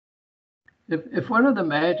if one of the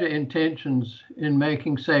major intentions in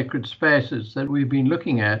making sacred spaces that we've been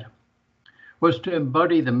looking at was to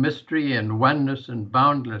embody the mystery and oneness and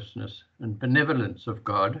boundlessness and benevolence of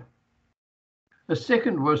God, a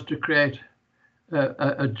second was to create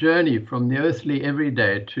a journey from the earthly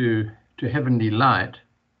everyday to heavenly light.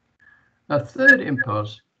 A third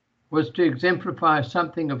impulse was to exemplify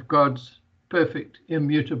something of God's perfect,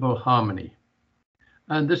 immutable harmony.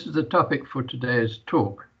 And this is the topic for today's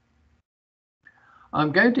talk.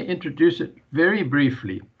 I'm going to introduce it very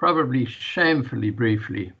briefly, probably shamefully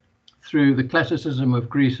briefly, through the classicism of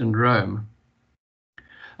Greece and Rome.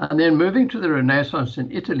 And then moving to the Renaissance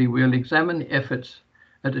in Italy, we'll examine the efforts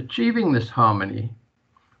at achieving this harmony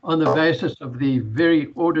on the basis of the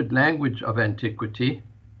very ordered language of antiquity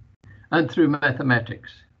and through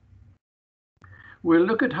mathematics. We'll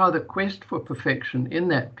look at how the quest for perfection in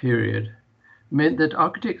that period meant that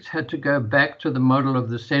architects had to go back to the model of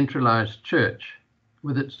the centralized church,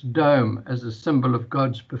 with its dome as a symbol of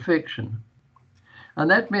God's perfection. And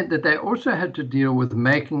that meant that they also had to deal with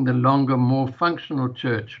making the longer, more functional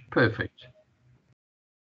church perfect.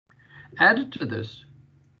 Added to this,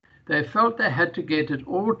 they felt they had to get it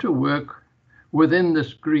all to work within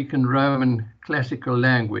this Greek and Roman classical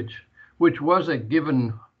language, which was a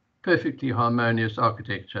given perfectly harmonious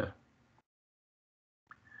architecture.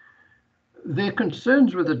 Their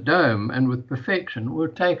concerns with the dome and with perfection will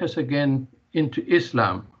take us again into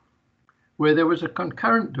Islam, where there was a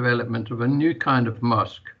concurrent development of a new kind of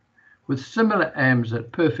mosque with similar aims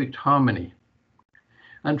at perfect harmony.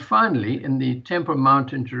 And finally, in the Temple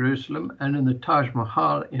Mount in Jerusalem and in the Taj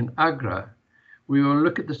Mahal in Agra, we will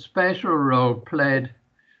look at the spatial role played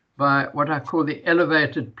by what I call the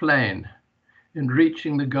elevated plane in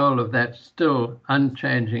reaching the goal of that still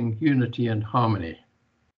unchanging unity and harmony.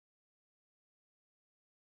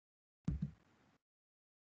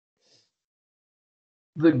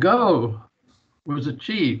 The goal was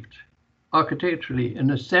achieved architecturally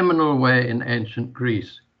in a seminal way in ancient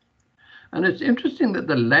Greece. And it's interesting that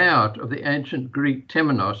the layout of the ancient Greek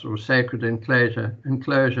temenos, or sacred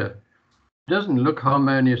enclosure, doesn't look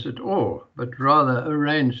harmonious at all, but rather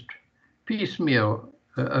arranged piecemeal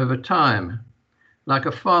over time, like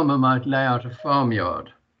a farmer might lay out a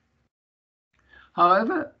farmyard.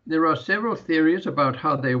 However, there are several theories about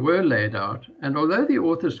how they were laid out, and although the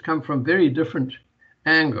authors come from very different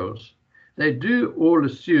angles, they do all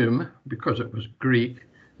assume, because it was Greek,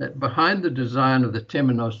 that behind the design of the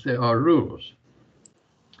temenos there are rules.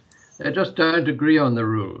 They just don't agree on the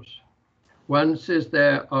rules. One says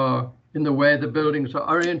they are in the way the buildings are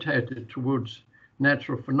orientated towards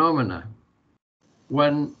natural phenomena.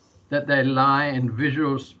 One, that they lie in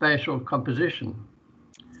visual spatial composition.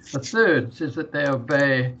 A third says that they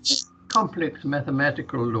obey complex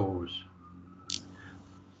mathematical laws.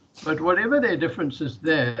 But whatever their differences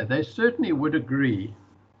there, they certainly would agree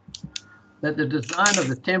that the design of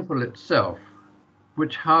the temple itself,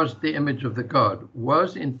 which housed the image of the god,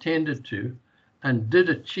 was intended to and did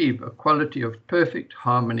achieve a quality of perfect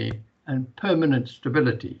harmony and permanent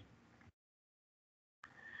stability.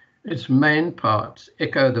 Its main parts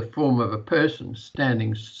echo the form of a person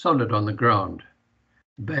standing solid on the ground: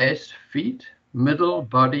 base, feet, middle,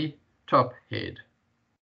 body, top, head.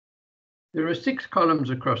 There are 6 columns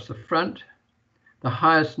across the front, the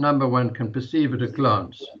highest number one can perceive at a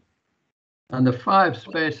glance, and the 5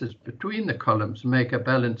 spaces between the columns make a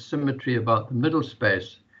balanced symmetry about the middle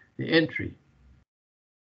space, the entry.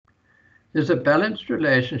 There's a balanced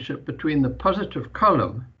relationship between the positive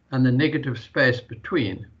column and the negative space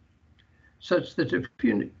between, such that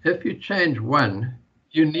if you change one,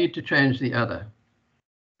 you need to change the other.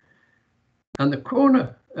 And the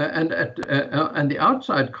corner and the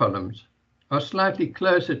outside columns are slightly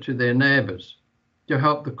closer to their neighbors to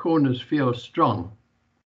help the corners feel strong.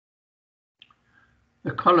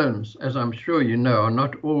 The columns, as I'm sure you know, are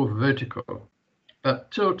not all vertical,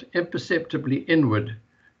 but tilt imperceptibly inward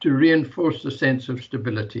to reinforce the sense of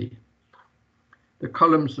stability. The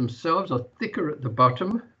columns themselves are thicker at the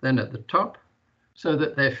bottom than at the top, so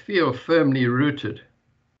that they feel firmly rooted,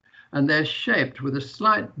 and they're shaped with a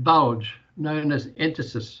slight bulge known as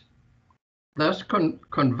entasis, thus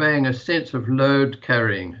conveying a sense of load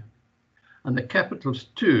carrying, and the capitals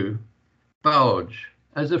too bulge,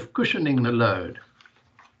 as if cushioning the load.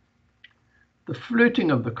 The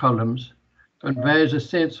fluting of the columns conveys a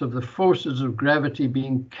sense of the forces of gravity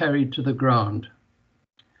being carried to the ground,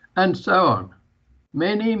 and so on.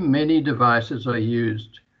 Many, many devices are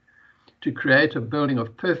used to create a building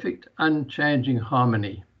of perfect, unchanging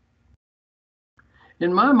harmony.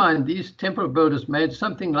 In my mind, these temple builders made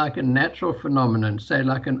something like a natural phenomenon, say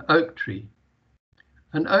like an oak tree,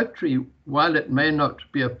 An oak tree, while it may not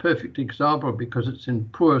be a perfect example because it's in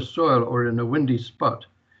poor soil or in a windy spot,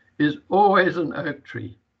 is always an oak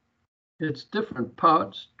tree. Its different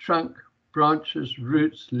parts, trunk, branches,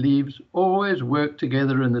 roots, leaves, always work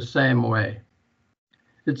together in the same way.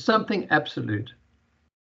 It's something absolute.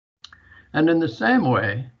 And in the same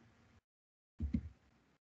way,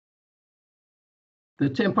 the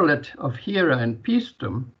temple of Hera in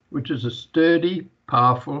Paestum, which is a sturdy,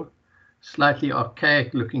 powerful, slightly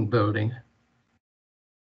archaic-looking building,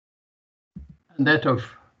 and that of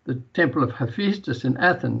the temple of Hephaestus in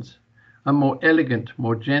Athens, a more elegant,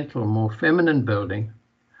 more gentle, more feminine building,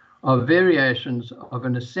 are variations of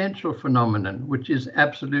an essential phenomenon which is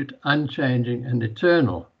absolute, unchanging, and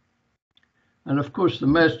eternal. And of course, the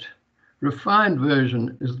most refined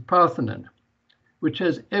version is the Parthenon, which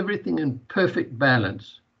has everything in perfect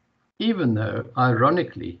balance, even though,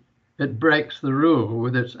 ironically, it breaks the rule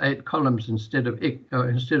with its 8 columns instead of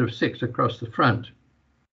 6 across the front.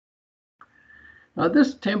 Now,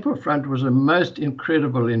 this temple front was a most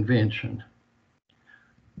incredible invention.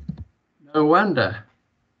 No wonder,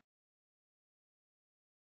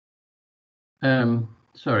 no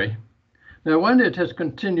wonder it has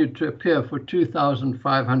continued to appear for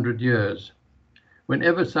 2,500 years.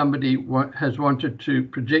 Whenever somebody has wanted to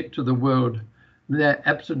project to the world their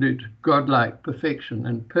absolute godlike perfection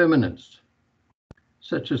and permanence,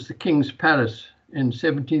 such as the King's Palace in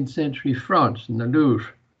 17th century France in the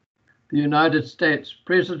Louvre, the United States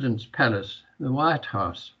President's Palace, the White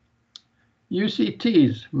House,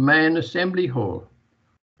 UCT's main assembly hall,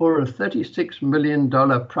 or a $36 million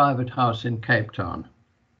private house in Cape Town.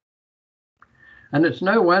 And it's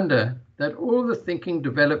no wonder that all the thinking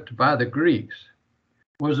developed by the Greeks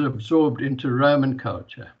was absorbed into Roman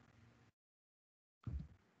culture.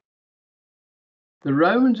 The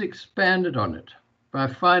Romans expanded on it by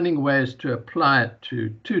finding ways to apply it to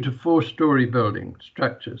 2 to 4 story building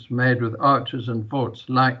structures made with arches and vaults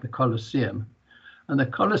like the Colosseum. And the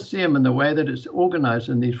Colosseum, and the way that it's organized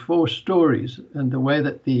in these 4 stories, and the way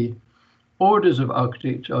that the orders of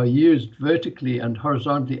architecture are used vertically and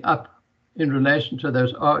horizontally up in relation to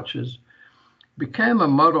those arches, became a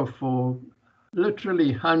model for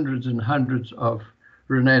literally hundreds and hundreds of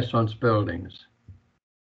Renaissance buildings.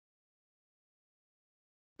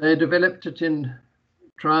 They developed it in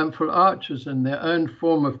triumphal arches and their own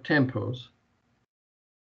form of temples,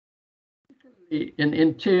 particularly in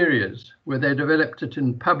interiors, where they developed it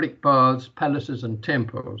in public baths, palaces, and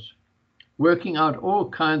temples, working out all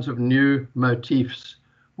kinds of new motifs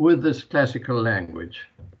with this classical language.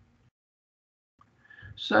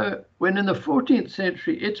 So when in the 14th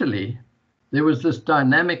century Italy, there was this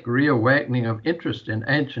dynamic reawakening of interest in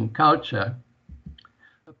ancient culture,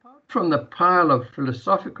 apart from the pile of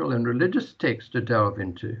philosophical and religious texts to delve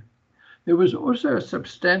into, there was also a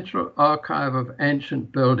substantial archive of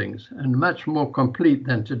ancient buildings, and much more complete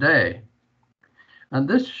than today. And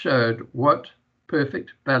this showed what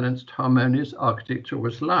perfect, balanced, harmonious architecture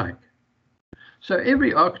was like. So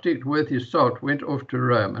every architect worth his salt went off to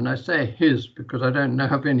Rome, and I say his because I don't know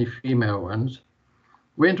of any female ones,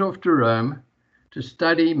 went off to Rome to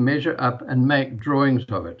study, measure up, and make drawings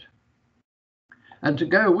of it. And to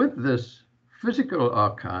go with this physical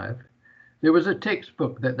archive, there was a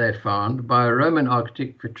textbook that they found by a Roman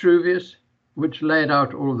architect, Vitruvius, which laid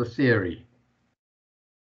out all the theory.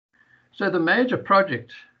 So the major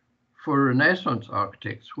project for Renaissance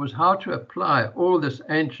architects was how to apply all this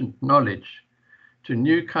ancient knowledge to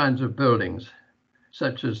new kinds of buildings,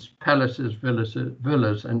 such as palaces,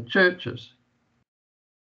 villas, and churches.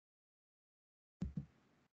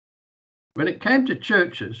 When it came to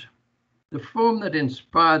churches, the form that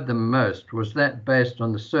inspired them most was that based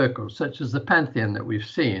on the circles, such as the Pantheon that we've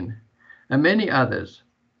seen, and many others,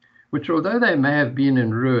 which, although they may have been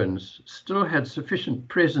in ruins, still had sufficient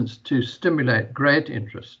presence to stimulate great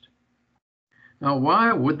interest. Now,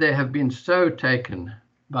 why would they have been so taken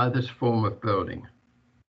by this form of building?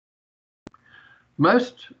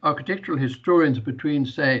 Most architectural historians between,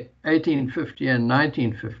 say, 1850 and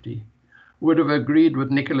 1950 would have agreed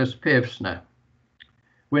with Nicholas Pevsner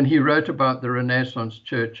when he wrote about the Renaissance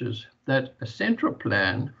churches that a central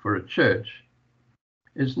plan for a church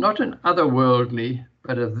is not an otherworldly,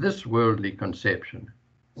 but a this-worldly conception.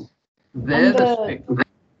 Is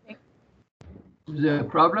there a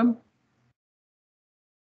problem?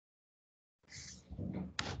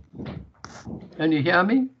 Can you hear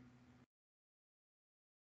me?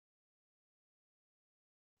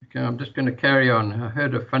 Okay, I'm just going to carry on. I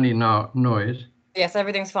heard a funny noise. Yes,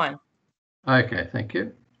 everything's fine. Okay, thank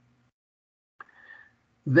you.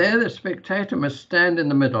 There, the spectator must stand in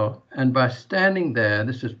the middle, and by standing there,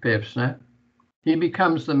 this is Pevsner, He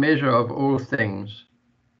becomes the measure of all things.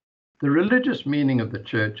 The religious meaning of the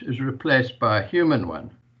church is replaced by a human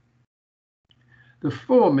one. The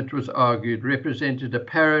form, it was argued, represented a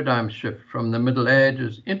paradigm shift from the Middle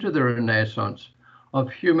Ages into the Renaissance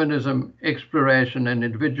of humanism, exploration, and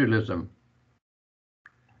individualism.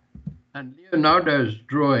 And Leonardo's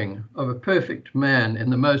drawing of a perfect man in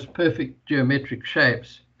the most perfect geometric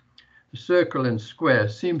shapes, the circle and square,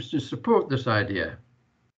 seems to support this idea.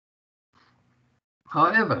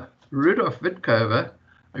 However, Rudolf Wittkower,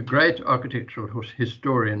 a great architectural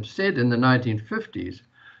historian, said in the 1950s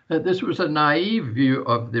that this was a naive view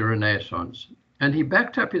of the Renaissance, and he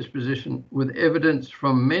backed up his position with evidence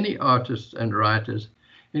from many artists and writers,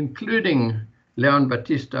 including Leon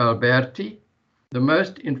Battista Alberti, the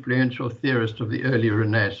most influential theorist of the early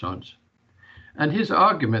Renaissance. And his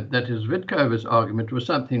argument, that is Wittkower's argument, was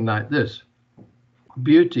something like this.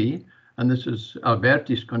 Beauty, and this is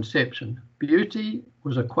Alberti's conception, beauty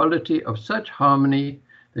was a quality of such harmony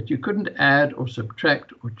that you couldn't add or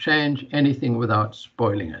subtract or change anything without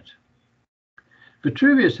spoiling it.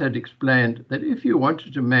 Vitruvius had explained that if you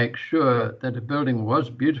wanted to make sure that a building was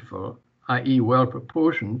beautiful, i.e. well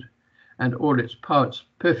proportioned, and all its parts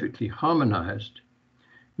perfectly harmonized,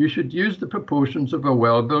 you should use the proportions of a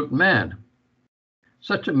well-built man.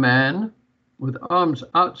 Such a man, with arms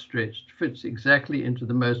outstretched, fits exactly into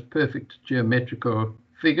the most perfect geometrical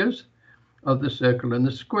figures of the circle and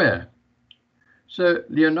the square. So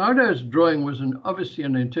Leonardo's drawing was obviously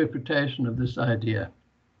an interpretation of this idea.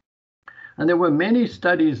 And there were many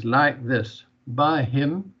studies like this by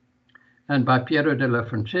him and by Piero della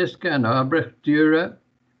Francesca and Albrecht Dürer,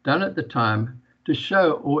 done at the time to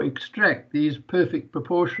show or extract these perfect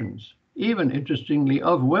proportions, even interestingly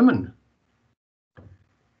of women.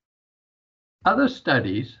 Other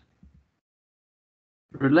studies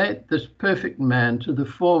relate this perfect man to the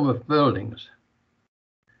form of buildings.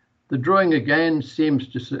 The drawing again seems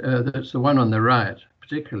to, that's the one on the right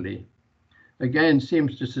particularly, again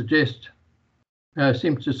seems to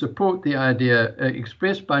support the idea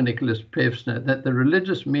expressed by Nicholas Pevsner that the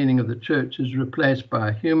religious meaning of the church is replaced by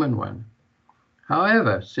a human one.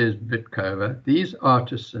 However, says Wittkower, these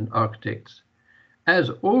artists and architects, as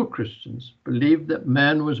all Christians, believed that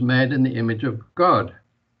man was made in the image of God,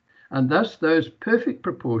 and thus those perfect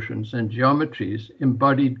proportions and geometries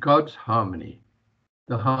embodied God's harmony,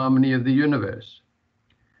 the harmony of the universe.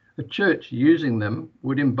 A church using them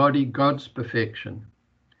would embody God's perfection,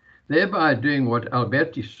 thereby doing what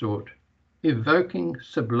Alberti sought, evoking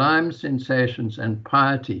sublime sensations and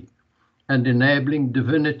piety, and enabling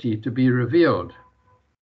divinity to be revealed.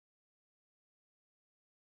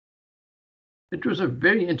 It was a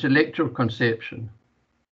very intellectual conception.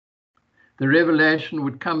 The revelation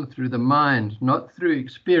would come through the mind, not through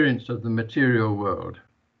experience of the material world.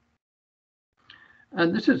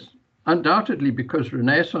 And this is undoubtedly because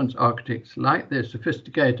Renaissance architects, like their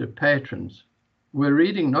sophisticated patrons, were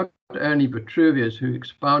reading not only Vitruvius, who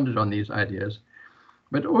expounded on these ideas,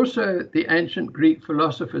 but also the ancient Greek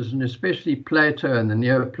philosophers, and especially Plato and the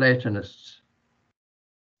Neoplatonists.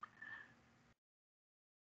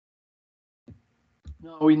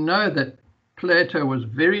 Now, we know that Plato was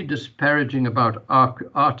very disparaging about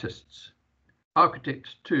artists,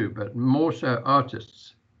 architects too, but more so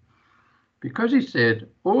artists, because he said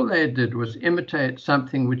all they did was imitate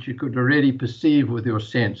something which you could already perceive with your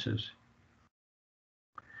senses.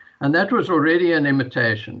 And that was already an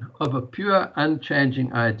imitation of a pure,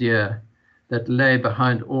 unchanging idea that lay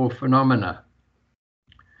behind all phenomena.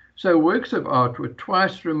 So works of art were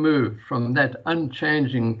twice removed from that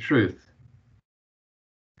unchanging truth.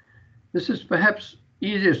 This is perhaps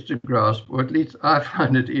easiest to grasp, or at least I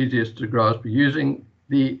find it easiest to grasp, using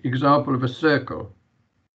the example of a circle.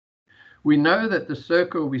 We know that the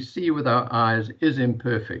circle we see with our eyes is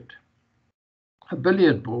imperfect. A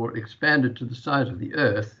billiard ball expanded to the size of the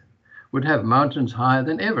Earth would have mountains higher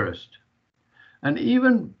than Everest. And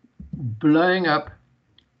even blowing up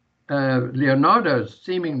Leonardo's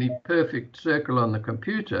seemingly perfect circle on the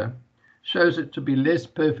computer shows it to be less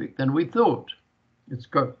perfect than we thought. It's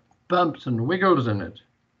got bumps and wiggles in it.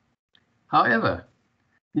 However,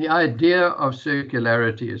 the idea of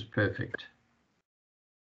circularity is perfect.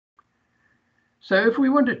 So if we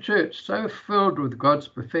want a church so filled with God's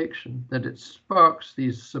perfection that it sparks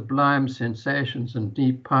these sublime sensations and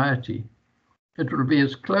deep piety, it will be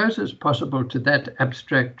as close as possible to that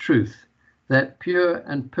abstract truth, that pure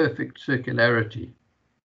and perfect circularity.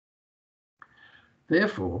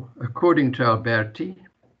 Therefore, according to Alberti,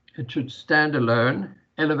 it should stand alone,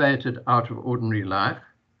 elevated out of ordinary life.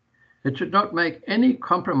 It should not make any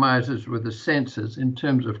compromises with the senses in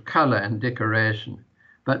terms of color and decoration,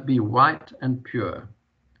 but be white and pure.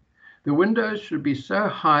 The windows should be so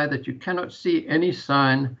high that you cannot see any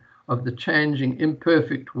sign of the changing,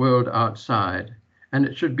 imperfect world outside, and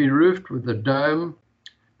it should be roofed with the dome,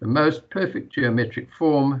 the most perfect geometric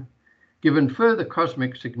form, given further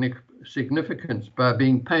cosmic significance by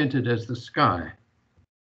being painted as the sky.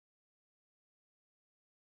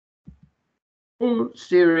 All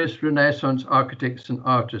serious Renaissance architects and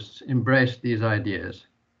artists embraced these ideas.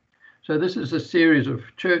 So this is a series of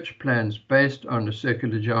church plans based on a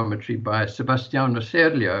circular geometry by Sebastiano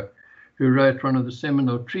Serlio, who wrote one of the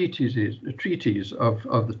seminal treatises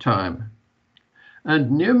of the time.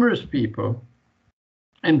 And numerous people,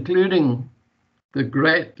 including the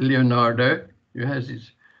great Leonardo, who has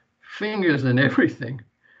his fingers in everything,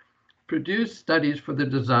 produced studies for the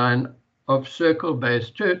design of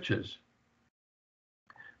circle-based churches.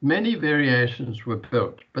 Many variations were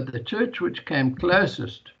built, but the church which came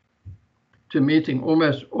closest to meeting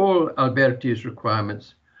almost all Alberti's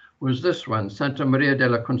requirements was this one, Santa Maria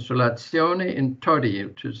della Consolazione in Todi,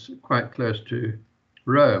 which is quite close to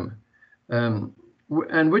Rome,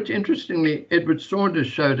 and which, interestingly, Edward Saunders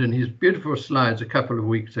showed in his beautiful slides a couple of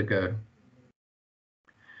weeks ago.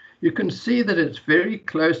 You can see that it's very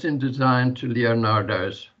close in design to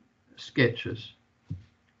Leonardo's sketches.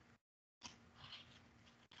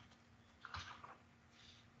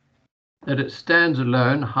 That it stands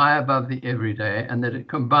alone, high above the everyday, and that it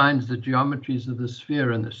combines the geometries of the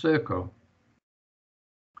sphere and the circle.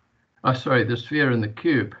 Oh, sorry, the sphere and the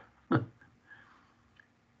cube.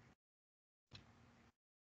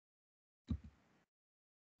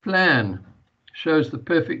 Plan shows the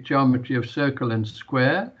perfect geometry of circle and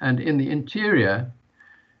square, and in the interior,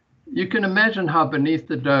 you can imagine how beneath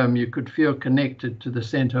the dome you could feel connected to the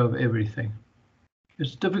center of everything.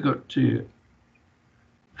 It's difficult to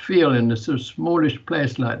feel in a sort of smallish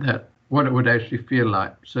place like that what it would actually feel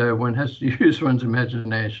like. So one has to use one's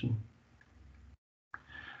imagination.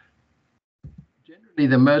 Generally,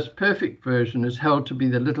 the most perfect version is held to be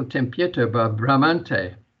the little Tempietto by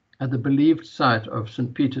Bramante at the believed site of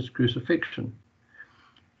St. Peter's crucifixion.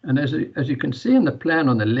 And as you can see in the plan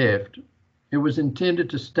on the left, it was intended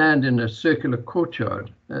to stand in a circular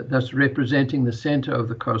courtyard, thus representing the center of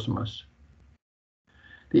the cosmos.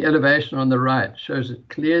 The elevation on the right shows it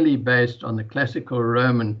clearly based on the classical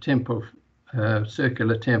Roman temple,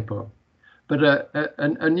 circular temple, but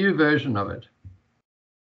a new version of it.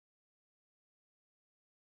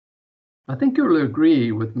 I think you'll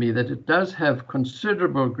agree with me that it does have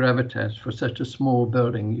considerable gravitas for such a small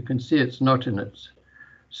building. You can see it's not in its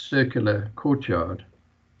circular courtyard,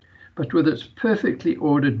 but with its perfectly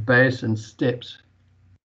ordered base and steps,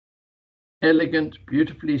 elegant,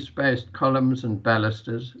 beautifully spaced columns and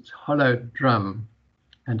balusters, its hollowed drum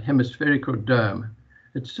and hemispherical dome,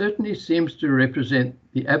 it certainly seems to represent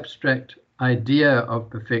the abstract idea of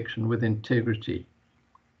perfection with integrity.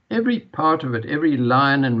 Every part of it, every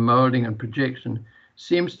line and molding and projection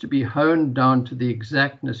seems to be honed down to the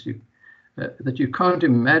exactness that you can't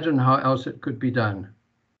imagine how else it could be done.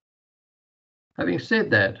 Having said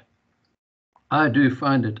that, I do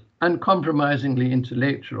find it uncompromisingly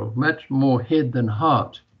intellectual, much more head than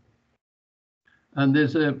heart. And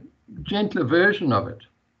there's a gentler version of it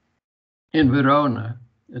in Verona.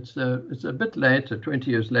 It's a bit later,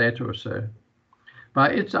 20 years later or so, by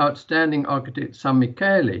its outstanding architect San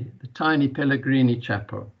Michele, the tiny Pellegrini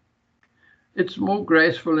chapel. It's more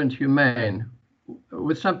graceful and humane,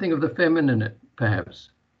 with something of the feminine in it,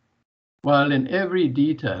 perhaps, while in every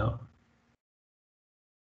detail,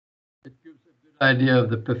 it gives a good idea of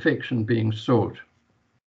the perfection being sought.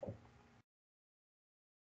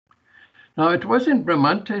 Now, it was in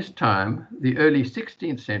Bramante's time, the early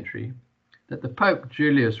 16th century, that the Pope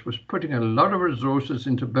Julius was putting a lot of resources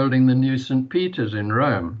into building the new St. Peter's in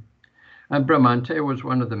Rome, and Bramante was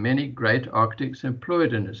one of the many great architects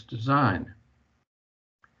employed in its design.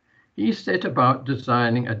 He set about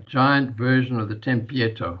designing a giant version of the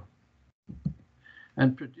Tempietto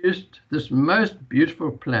and produced this most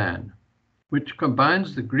beautiful plan, which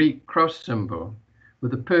combines the Greek cross symbol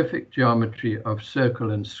with the perfect geometry of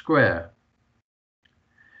circle and square.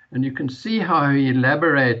 And you can see how he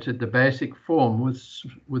elaborated the basic form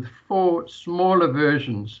with 4 smaller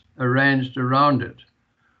versions arranged around it,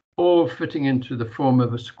 all fitting into the form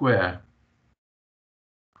of a square.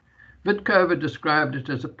 Witkova described it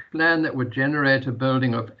as a plan that would generate a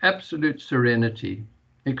building of absolute serenity,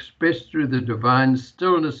 expressed through the divine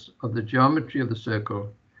stillness of the geometry of the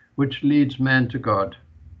circle, which leads man to God.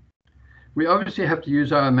 We obviously have to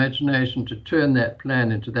use our imagination to turn that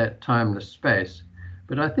plan into that timeless space,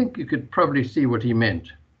 but I think you could probably see what he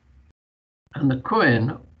meant. And the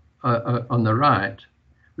coin on the right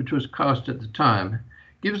which was cast at the time,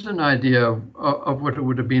 gives an idea of what it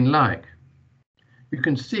would have been like. You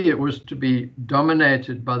can see it was to be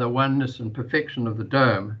dominated by the oneness and perfection of the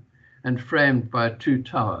dome and framed by two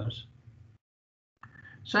towers.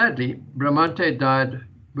 Sadly, Bramante died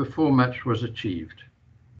before much was achieved.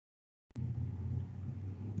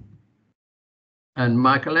 And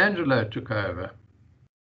Michelangelo took over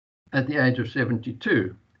at the age of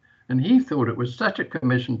 72. And he thought it was such a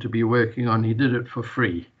commission to be working on, he did it for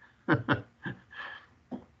free.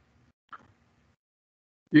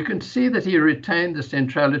 You can see that he retained the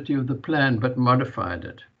centrality of the plan, but modified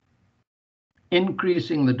it,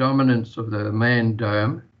 increasing the dominance of the main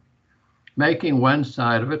dome, making one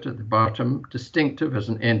side of it at the bottom distinctive as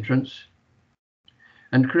an entrance,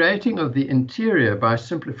 and creating of the interior by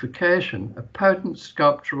simplification a potent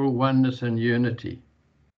sculptural oneness and unity.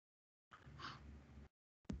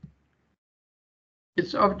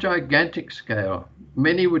 It's of gigantic scale.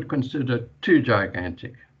 Many would consider too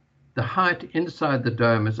gigantic. The height inside the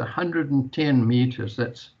dome is 110 meters.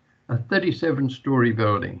 That's a 37-story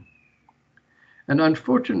building. And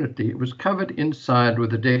unfortunately, it was covered inside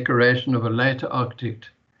with the decoration of a later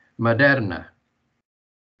architect, Moderna.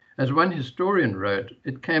 As one historian wrote,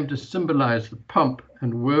 it came to symbolize the pomp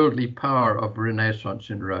and worldly power of Renaissance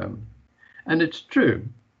in Rome. And it's true.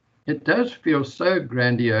 It does feel so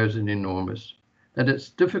grandiose and enormous that it's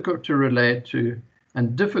difficult to relate to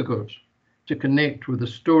and difficult to connect with the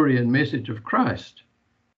story and message of Christ.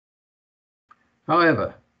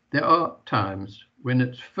 However, there are times when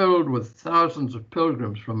it's filled with thousands of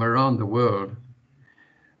pilgrims from around the world,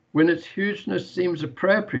 when its hugeness seems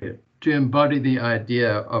appropriate to embody the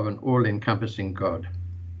idea of an all-encompassing God.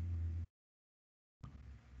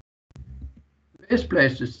 The best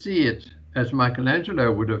place to see it, as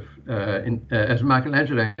Michelangelo would have, as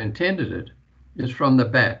Michelangelo intended it, is from the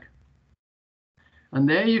back. And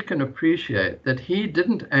there you can appreciate that he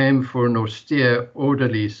didn't aim for an austere,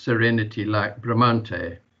 orderly serenity like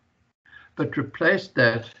Bramante, but replaced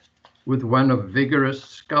that with one of vigorous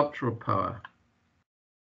sculptural power.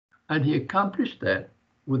 And he accomplished that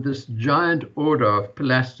with this giant order of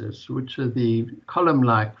pilasters, which are the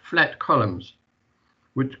column-like flat columns,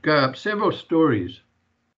 which go up several stories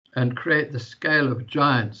and create the scale of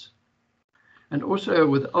giants, and also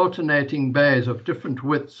with alternating bays of different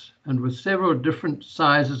widths and with several different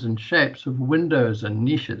sizes and shapes of windows and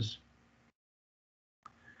niches.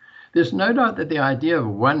 There's no doubt that the idea of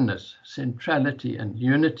oneness, centrality, and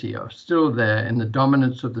unity are still there in the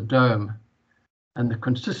dominance of the dome and the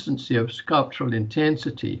consistency of sculptural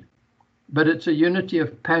intensity, but it's a unity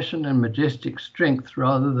of passion and majestic strength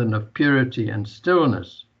rather than of purity and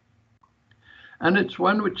stillness. And it's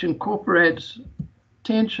one which incorporates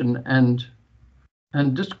tension and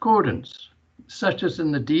discordance, such as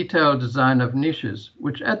in the detailed design of niches,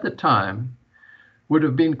 which at the time would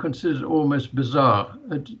have been considered almost bizarre.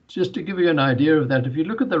 Just to give you an idea of that, if you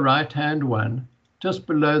look at the right-hand one, just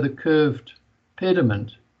below the curved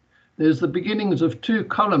pediment, there's the beginnings of two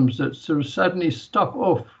columns that sort of suddenly stop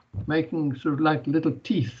off, making sort of like little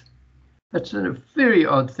teeth. That's a very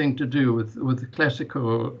odd thing to do with the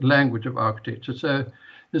classical language of architecture. So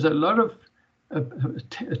there's a lot of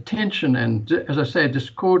tension and, as I say,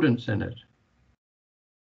 discordance in it.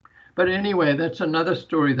 But anyway, that's another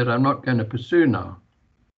story that I'm not going to pursue now.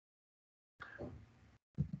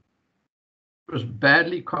 It was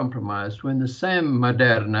badly compromised when the same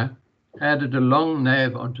Moderna added a long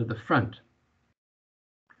nave onto the front.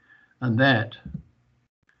 And that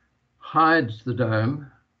hides the dome,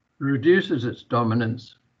 reduces its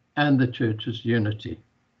dominance and the church's unity.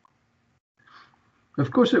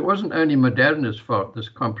 Of course, it wasn't only Moderna's fault, this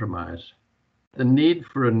compromise. The need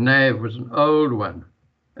for a nave was an old one.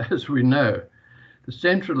 As we know, the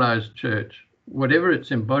centralized church, whatever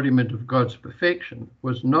its embodiment of God's perfection,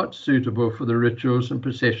 was not suitable for the rituals and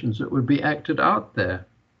processions that would be acted out there.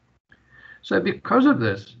 So because of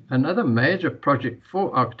this, another major project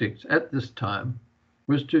for architects at this time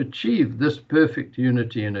was to achieve this perfect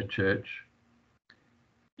unity in a church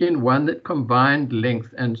in one that combined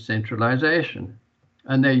length and centralization.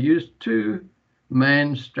 And they used two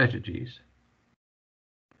main strategies: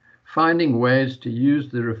 finding ways to use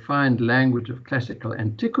the refined language of classical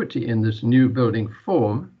antiquity in this new building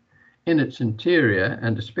form, in its interior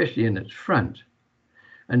and especially in its front,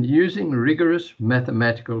 and using rigorous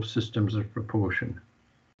mathematical systems of proportion.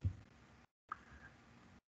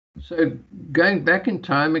 So going back in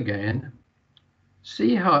time again,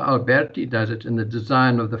 see how Alberti does it in the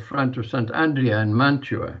design of the front of St. Andrea in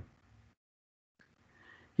Mantua.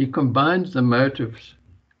 He combines the motifs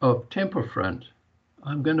of temple front.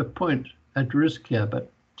 I'm going to point at risk here,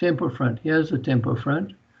 but temple front, here's the temple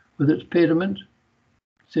front, with its pediment,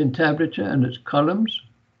 its entablature and its columns.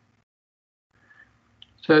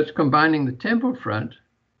 So it's combining the temple front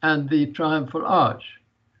and the triumphal arch.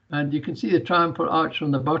 And you can see the triumphal arch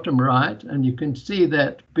on the bottom right, and you can see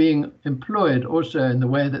that being employed also in the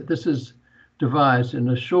way that this is devised in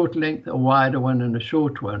a short length, a wider one, and a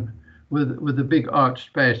short one, with a big arch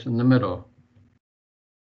space in the middle.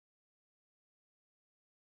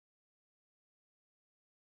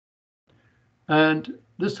 And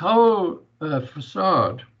this whole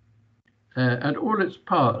facade and all its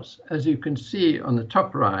parts, as you can see on the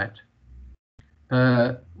top right,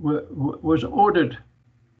 was ordered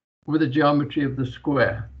with the geometry of the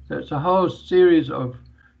square. So it's a whole series of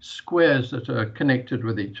squares that are connected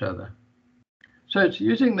with each other. So it's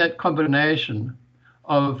using that combination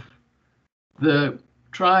of the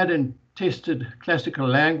tried and tested classical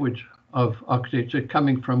language of architecture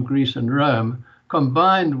coming from Greece and Rome,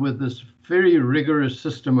 combined with this very rigorous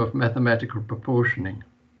system of mathematical proportioning.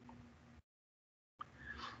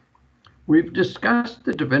 We've discussed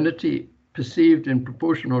the divinity perceived in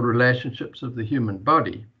proportional relationships of the human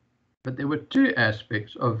body, but there were two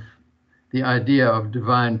aspects of the idea of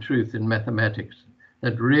divine truth in mathematics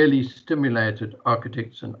that really stimulated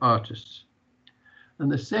architects and artists. And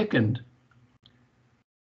the second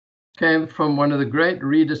came from one of the great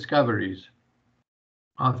rediscoveries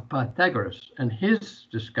of Pythagoras and his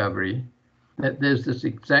discovery that there's this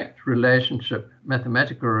exact relationship,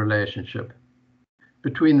 mathematical relationship,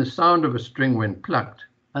 between the sound of a string when plucked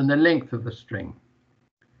and the length of the string.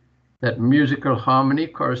 That musical harmony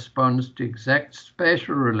corresponds to exact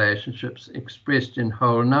spatial relationships expressed in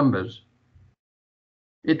whole numbers.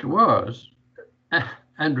 It was,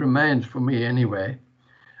 and remains for me anyway,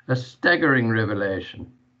 a staggering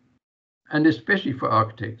revelation, and especially for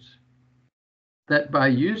architects, that by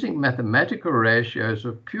using mathematical ratios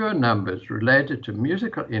of pure numbers related to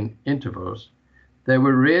musical intervals, they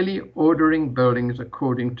were really ordering buildings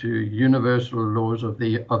according to universal laws of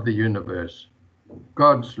the universe,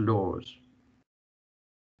 God's laws.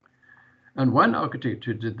 And one architect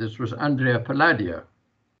who did this was Andrea Palladio.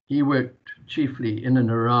 He worked chiefly in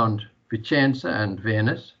and around Vicenza and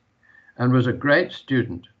Venice, and was a great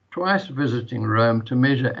student, twice visiting Rome to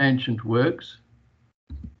measure ancient works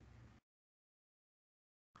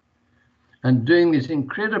and doing these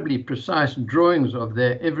incredibly precise drawings of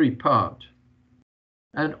their every part.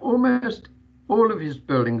 And almost all of his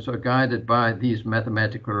buildings are guided by these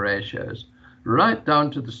mathematical ratios, right down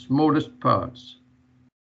to the smallest parts.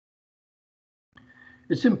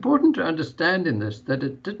 It's important to understand in this that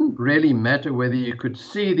it didn't really matter whether you could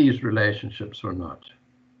see these relationships or not.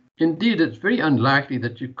 Indeed, it's very unlikely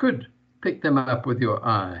that you could pick them up with your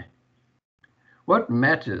eye. What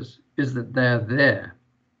matters is that they're there.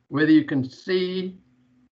 Whether you can see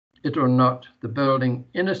it or not, the building,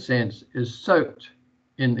 in a sense, is soaked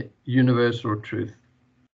in universal truth.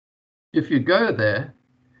 If you go there,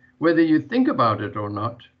 whether you think about it or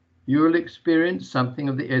not, you will experience something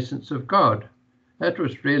of the essence of God. That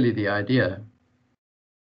was really the idea.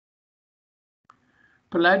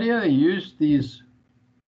 Palladio used these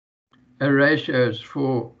ratios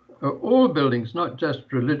for all buildings, not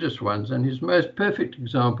just religious ones, and his most perfect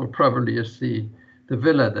example probably is the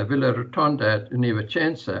Villa Rotonda in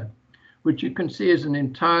Vicenza, which you can see is an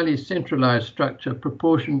entirely centralized structure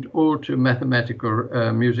proportioned all to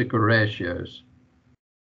mathematical musical ratios.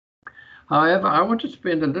 However, I want to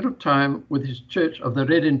spend a little time with his Church of the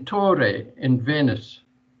Redentore in Venice,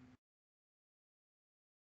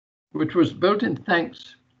 which was built in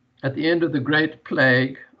thanks at the end of the Great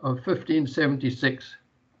Plague of 1576,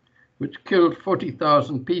 which killed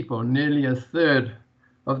 40,000 people, nearly a third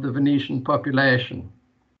of the Venetian population.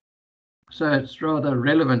 So it's rather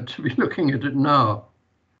relevant to be looking at it now.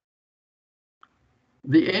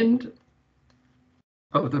 The end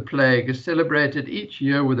of the plague is celebrated each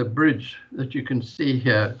year with a bridge that you can see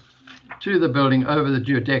here to the building over the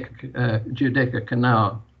Giudecca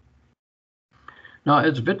Canal. Now,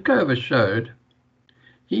 as Witkova showed,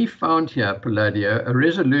 he found here, Palladio, a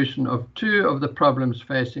resolution of two of the problems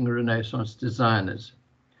facing Renaissance designers.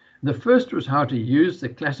 The first was how to use the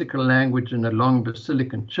classical language in a long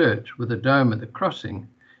basilican church with a dome at the crossing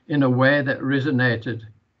in a way that resonated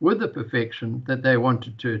with the perfection that they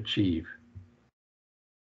wanted to achieve.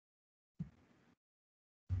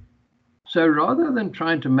 So rather than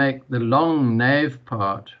trying to make the long nave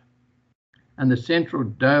part and the central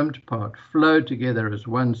domed part flow together as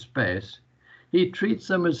one space, he treats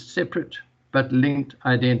them as separate but linked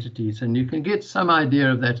identities, and you can get some idea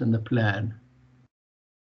of that in the plan.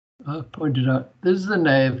 I pointed out, this is the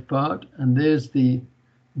nave part, and there's the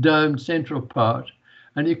domed central part,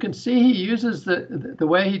 And you can see he uses the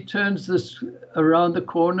way he turns this around the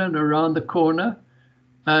corner and around the corner.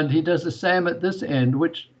 And he does the same at this end,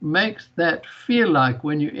 which makes that feel like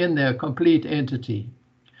when you're in there, a complete entity.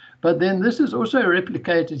 But then this is also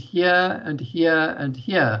replicated here and here and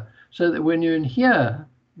here, so that when you're in here,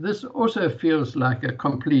 this also feels like a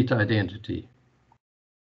complete identity.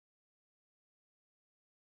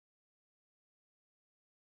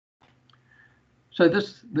 So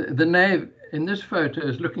the nave in this photo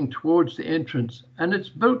is looking towards the entrance, and it's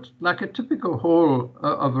built like a typical hall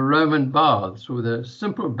of a Roman baths with a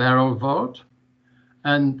simple barrel vault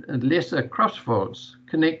and lesser cross vaults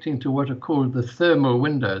connecting to what are called the thermal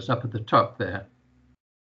windows up at the top there.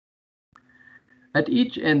 At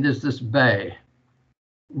each end is this bay,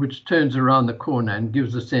 which turns around the corner and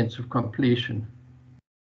gives a sense of completion.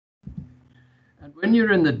 And when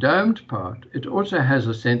you're in the domed part, it also has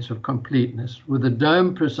a sense of completeness, with the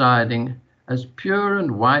dome presiding as pure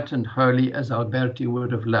and white and holy as Alberti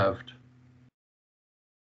would have loved.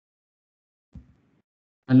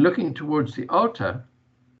 And looking towards the altar,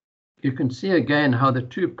 you can see again how the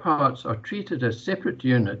two parts are treated as separate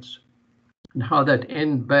units and how that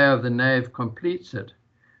end bay of the nave completes it,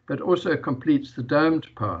 but also completes the domed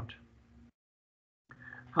part.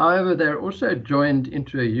 However, they're also joined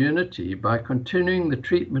into a unity by continuing the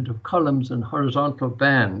treatment of columns and horizontal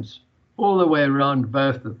bands all the way around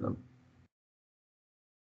both of them.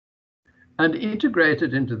 And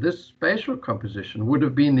integrated into this spatial composition would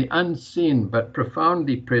have been the unseen but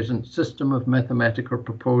profoundly present system of mathematical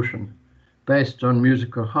proportion based on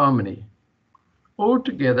musical harmony,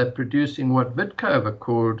 altogether producing what Wittkover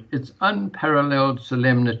called its unparalleled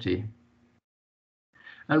solemnity.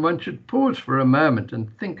 And one should pause for a moment and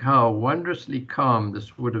think how wondrously calm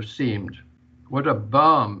this would have seemed, what a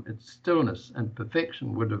balm its stillness and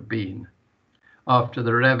perfection would have been after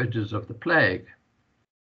the ravages of the plague.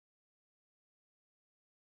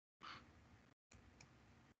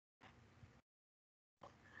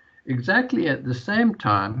 Exactly at the same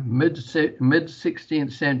time,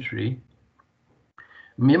 mid-16th century,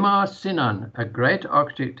 Mimar Sinan, a great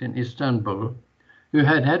architect in Istanbul, who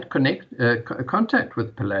had contact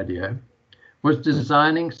with Palladio, was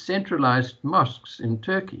designing centralized mosques in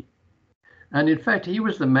Turkey. And in fact, he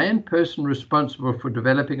was the main person responsible for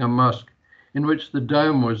developing a mosque in which the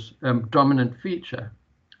dome was a dominant feature,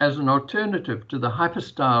 as an alternative to the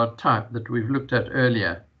hypostyle type that we've looked at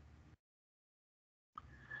earlier.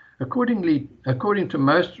 According to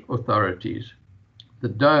most authorities, the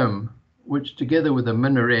dome, which together with the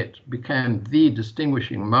minaret became the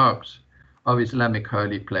distinguishing marks of Islamic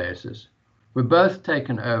holy places, were both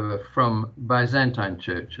taken over from Byzantine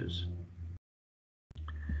churches.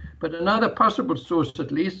 But another possible source,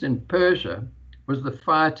 at least in Persia, was the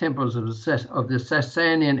fire temples of the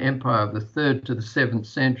Sasanian Empire of the 3rd to the 7th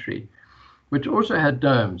century, which also had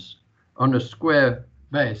domes on a square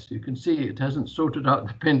base. You can see it hasn't sorted out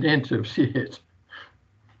the pendentives yet.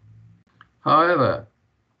 However,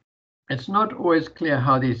 it's not always clear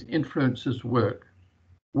how these influences work.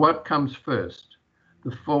 What comes first,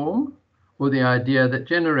 the form or the idea that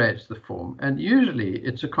generates the form? And usually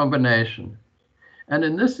it's a combination. And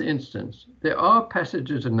in this instance, there are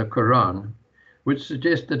passages in the Quran which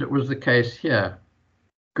suggest that it was the case here.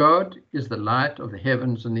 God is the light of the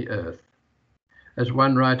heavens and the earth. As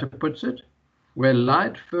one writer puts it, where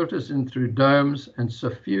light filters in through domes and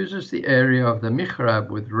suffuses the area of the mihrab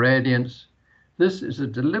with radiance, this is a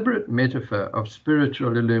deliberate metaphor of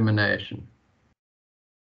spiritual illumination.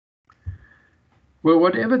 Well,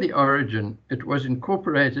 whatever the origin, it was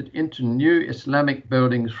incorporated into new Islamic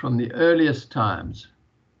buildings from the earliest times.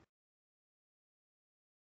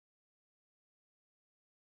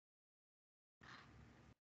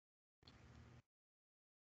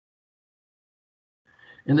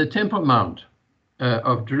 In the Temple Mount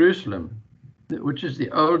of Jerusalem, which is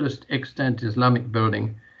the oldest extant Islamic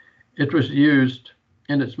building, it was used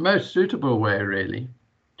in its most suitable way, really,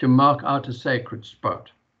 to mark out a sacred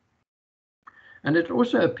spot. And it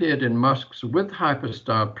also appeared in mosques with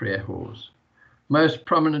hypostyle prayer halls, most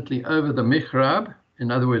prominently over the mihrab,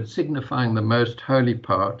 in other words, signifying the most holy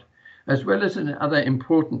part, as well as in other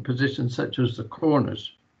important positions such as the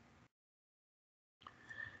corners.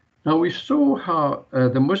 Now, we saw how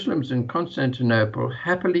the Muslims in Constantinople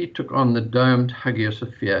happily took on the domed Hagia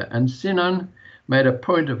Sophia, and Sinan made a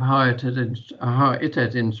point of how it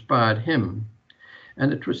had inspired him.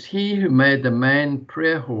 And it was he who made the main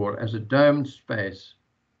prayer hall as a domed space.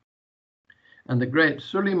 And the great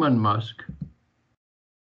Suleiman Mosque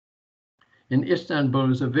in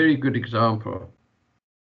Istanbul is a very good example.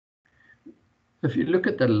 If you look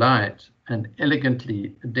at the light and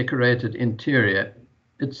elegantly decorated interior,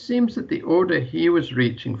 it seems that the order he was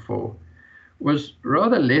reaching for was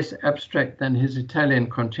rather less abstract than his Italian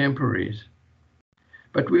contemporaries.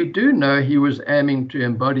 But we do know he was aiming to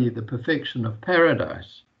embody the perfection of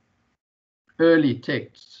paradise. Early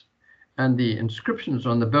texts and the inscriptions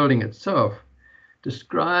on the building itself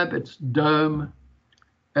describe its dome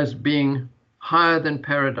as being higher than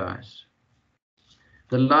paradise.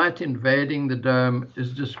 The light invading the dome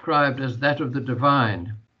is described as that of the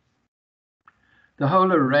divine. The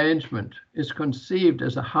whole arrangement is conceived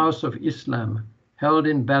as a house of Islam held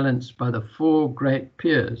in balance by the four great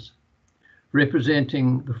piers,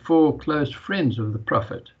 representing the four close friends of the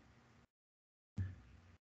Prophet.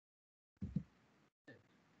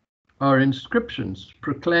 Are inscriptions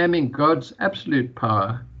proclaiming God's absolute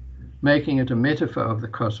power, making it a metaphor of the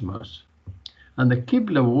cosmos. And the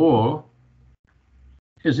Qibla wall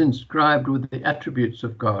is inscribed with the attributes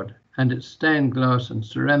of God, and its stained glass and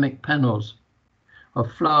ceramic panels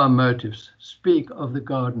of flower motifs speak of the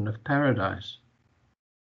Garden of Paradise.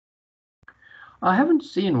 I haven't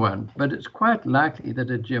seen one, but it's quite likely that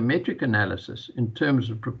a geometric analysis in terms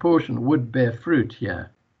of proportion would bear fruit here.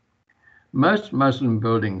 Most Muslim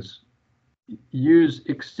buildings use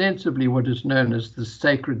extensively what is known as the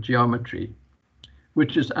sacred geometry,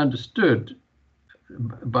 which is understood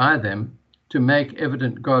by them to make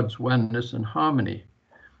evident God's oneness and harmony.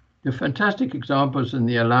 The fantastic examples in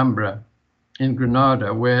the Alhambra in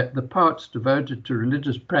Granada, where the parts devoted to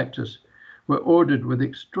religious practice were ordered with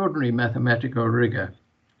extraordinary mathematical rigor.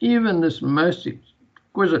 Even this most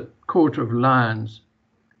exquisite court of lions,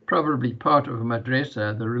 probably part of a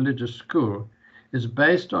madrasa, the religious school, is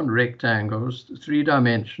based on rectangles,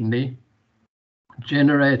 three-dimensionally,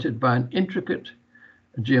 generated by an intricate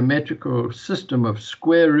geometrical system of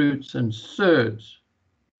square roots and surds.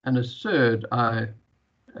 And a surd, I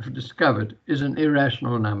have discovered, is an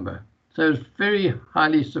irrational number. So it's very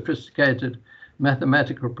highly sophisticated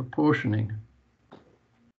mathematical proportioning.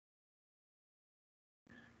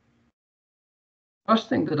 Last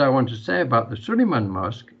thing that I want to say about the Suleiman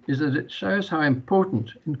Mosque is that it shows how important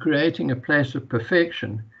in creating a place of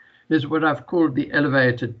perfection is what I've called the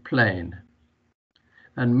elevated plane.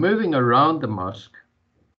 And moving around the mosque,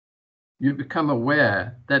 you become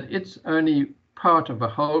aware that it's only part of a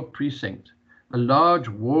whole precinct, a large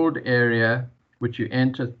walled area which you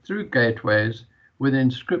enter through gateways with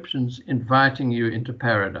inscriptions inviting you into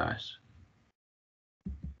paradise.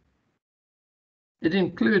 It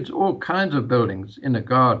includes all kinds of buildings in a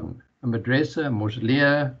garden, a madrasa, a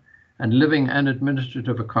mausolea, and living and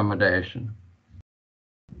administrative accommodation,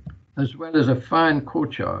 as well as a fine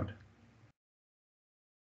courtyard.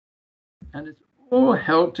 And it's all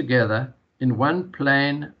held together in one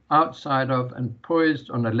plane outside of and poised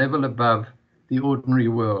on a level above the ordinary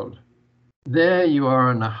world. There you are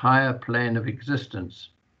on a higher plane of existence.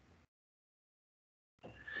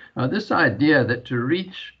 Now, this idea that to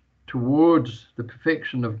reach towards the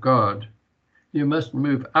perfection of God, you must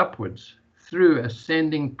move upwards through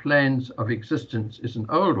ascending planes of existence is an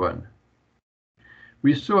old one.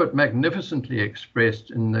 We saw it magnificently expressed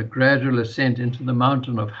in the gradual ascent into the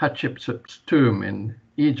mountain of Hatshepsut's tomb in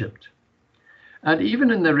Egypt. And even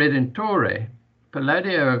in the Redentore,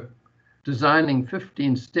 Palladio, designing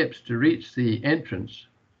 15 steps to reach the entrance,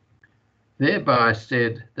 thereby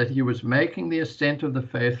said that he was making the ascent of the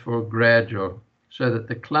faithful gradual, so that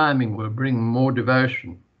the climbing will bring more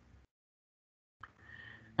devotion.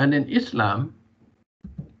 And in Islam,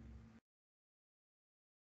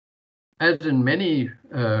 as in many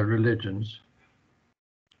religions,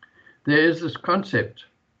 there is this concept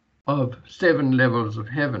of 7 levels of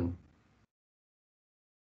heaven,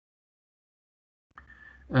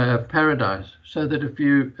 paradise, so that if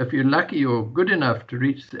you're lucky or good enough to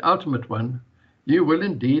reach the ultimate one, you will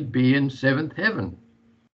indeed be in 7th heaven.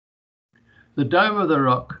 The Dome of the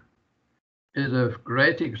Rock is a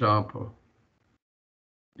great example.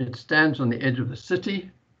 It stands on the edge of the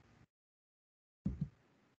city.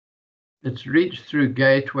 It's reached through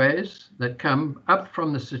gateways that come up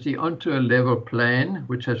from the city onto a level plain,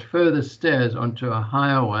 which has further stairs onto a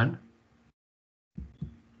higher one.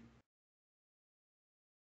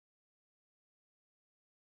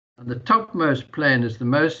 And the topmost plain is the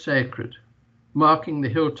most sacred, marking the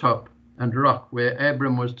hilltop and rock where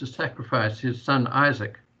Abram was to sacrifice his son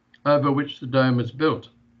Isaac, over which the dome is built.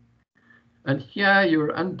 And here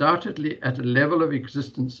you're undoubtedly at a level of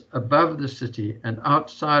existence above the city and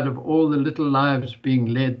outside of all the little lives being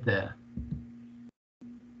led there.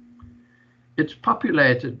 It's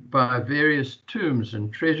populated by various tombs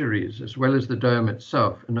and treasuries, as well as the dome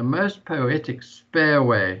itself, in a most poetic, spare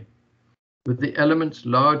way, with the elements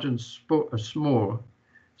large and small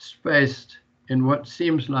spaced in what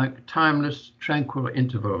seems like timeless, tranquil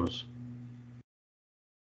intervals.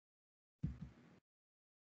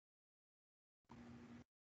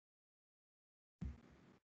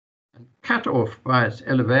 And cut off by its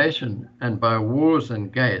elevation and by walls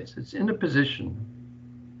and gates, it's in a position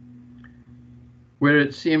where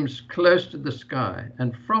it seems close to the sky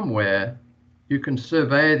and from where you can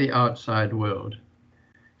survey the outside world.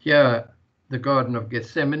 Here, the Garden of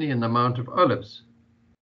Gethsemane and the Mount of Olives.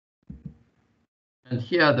 And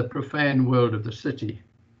here, the profane world of the city.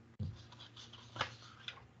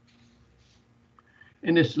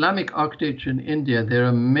 In Islamic architecture in India, there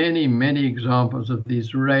are many, many examples of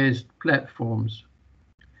these raised platforms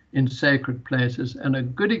in sacred places. And a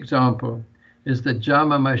good example is the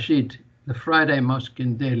Jama Masjid, the Friday Mosque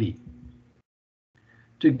in Delhi.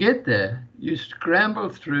 To get there, you scramble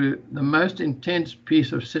through the most intense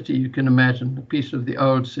piece of city you can imagine, the piece of the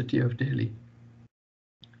old city of Delhi.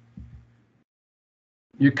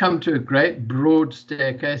 You come to a great broad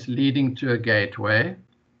staircase leading to a gateway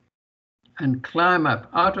and climb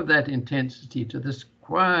up out of that intensity to this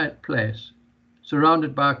quiet place,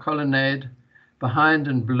 surrounded by a colonnade, behind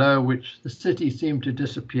and below which the city seemed to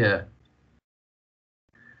disappear,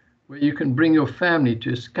 where you can bring your family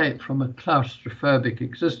to escape from a claustrophobic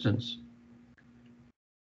existence.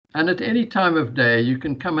 And at any time of day, you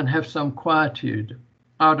can come and have some quietude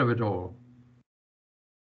out of it all.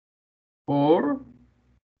 Or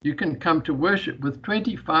you can come to worship with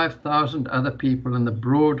 25,000 other people in the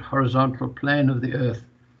broad horizontal plane of the earth,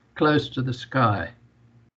 close to the sky.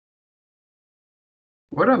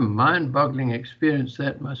 What a mind-boggling experience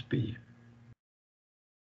that must be.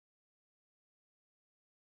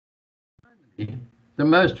 The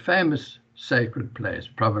most famous sacred place,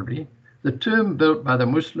 probably, the tomb built by the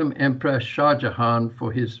Muslim Emperor Shah Jahan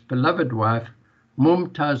for his beloved wife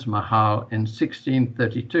Mumtaz Mahal in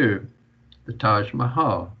 1632, the Taj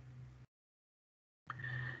Mahal.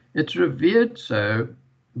 It's revered so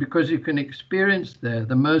because you can experience there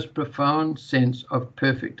the most profound sense of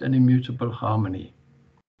perfect and immutable harmony.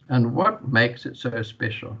 And what makes it so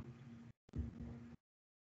special?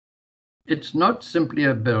 It's not simply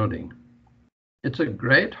a building. It's a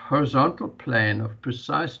great horizontal plane of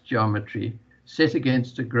precise geometry set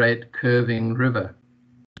against a great curving river.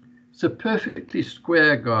 It's a perfectly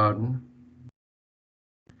square garden,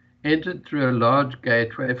 entered through a large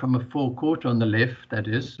gateway from a forecourt on the left, that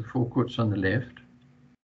is, the forecourt's on the left.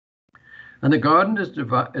 And the garden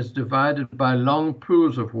is divided by long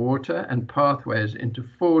pools of water and pathways into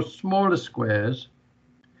 4 smaller squares,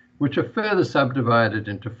 which are further subdivided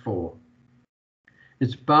into 4.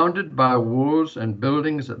 It's bounded by walls and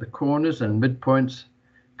buildings at the corners and midpoints,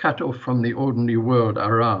 cut off from the ordinary world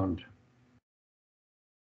around.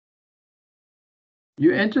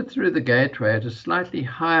 You enter through the gateway at a slightly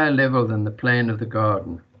higher level than the plane of the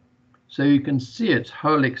garden, so you can see its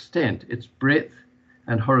whole extent, its breadth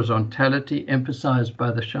and horizontality emphasized by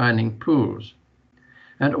the shining pools,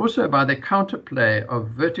 and also by the counterplay of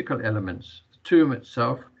vertical elements, the tomb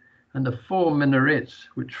itself and the 4 minarets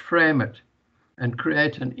which frame it and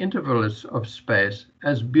create an interval of space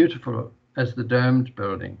as beautiful as the domed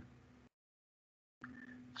building.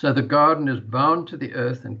 So the garden is bound to the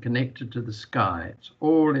earth and connected to the sky. It's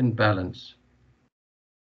all in balance.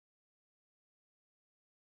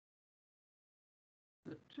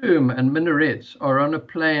 The tomb and minarets are on a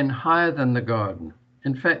plane higher than the garden.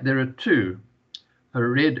 In fact, there are 2, a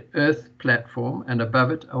red earth platform and above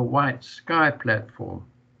it a white sky platform.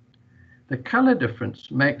 The color difference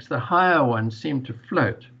makes the higher one seem to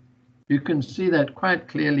float. You can see that quite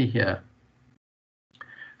clearly here.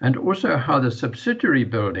 And also how the subsidiary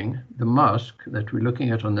building, the mosque that we're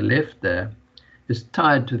looking at on the left there, is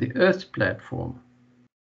tied to the earth's platform.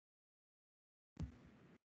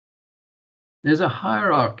 There's a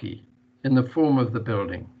hierarchy in the form of the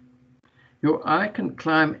building. Your eye can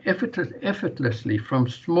climb effortlessly from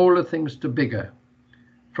smaller things to bigger,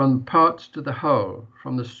 from parts to the whole,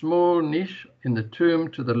 from the small niche in the tomb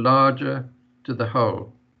to the larger to the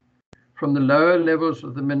whole, from the lower levels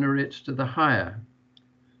of the minarets to the higher,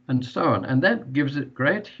 and so on. And that gives it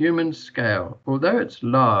great human scale. Although it's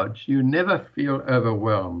large, you never feel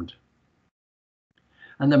overwhelmed.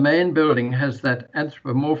 And the main building has that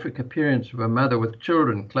anthropomorphic appearance of a mother with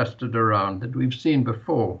children clustered around that we've seen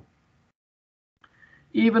before.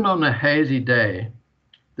 Even on a hazy day,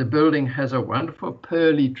 the building has a wonderful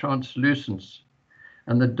pearly translucence,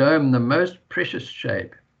 and the dome the most precious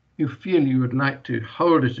shape. You feel you would like to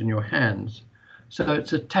hold it in your hands. So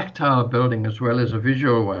it's a tactile building as well as a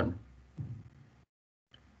visual one.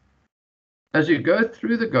 As you go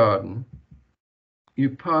through the garden, you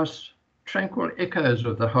pass tranquil echoes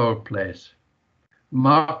of the whole place.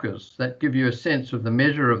 markers that give you a sense of the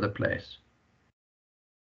measure of the place.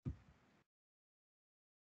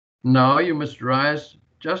 Now you must rise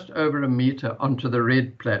just over a meter onto the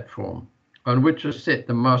red platform, on which are set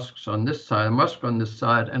the mosques on this side, a mosque on this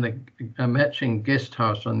side, and a matching guest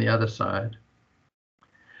house on the other side.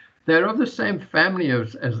 They're of the same family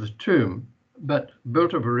as the tomb, but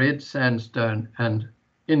built of red sandstone and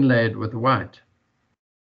inlaid with white.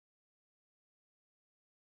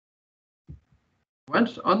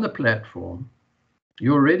 Once on the platform,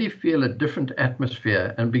 you already feel a different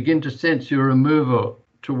atmosphere and begin to sense your removal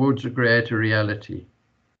towards a greater reality.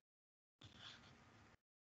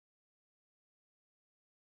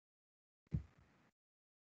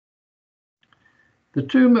 The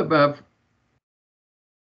tomb above,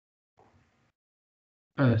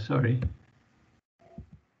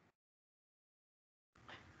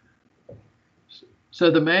 So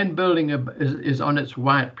the main building is on its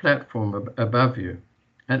white platform above you.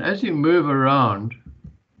 And as you move around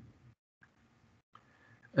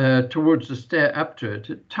towards the stair up to it,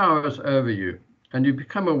 it towers over you, and you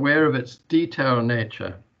become aware of its detailed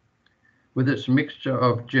nature, with its mixture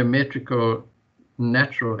of geometrical,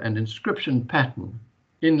 natural, and inscription pattern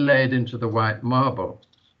inlaid into the white marble.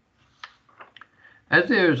 As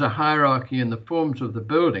there is a hierarchy in the forms of the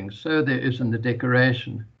building, so there is in the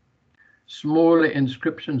decoration. Smaller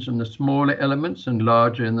inscriptions in the smaller elements and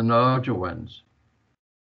larger in the larger ones.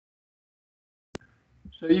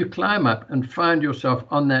 So you climb up and find yourself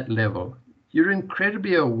on that level. You're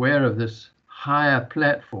incredibly aware of this higher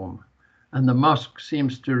platform, and the mosque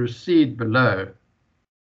seems to recede below.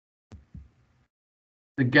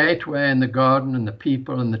 The gateway and the garden and the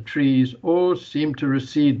people and the trees all seem to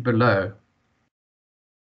recede below.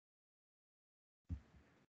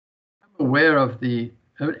 I'm aware of the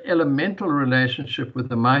elemental relationship with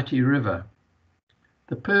the mighty river,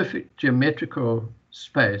 the perfect geometrical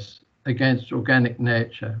space against organic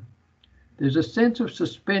nature. There's a sense of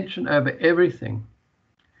suspension over everything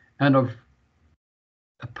and of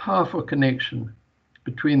a powerful connection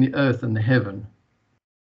between the earth and the heaven.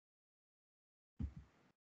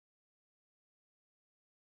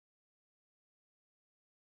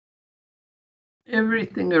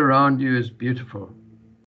 Everything around you is beautiful.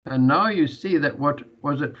 And now you see that what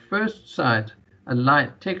was at first sight a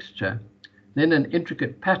light texture, then an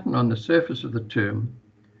intricate pattern on the surface of the tomb,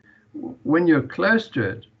 when you're close to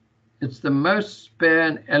it, it's the most spare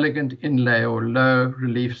and elegant inlay or low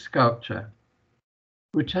relief sculpture,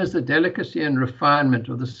 which has the delicacy and refinement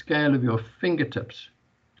of the scale of your fingertips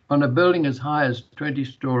on a building as high as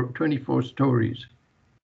 24 stories.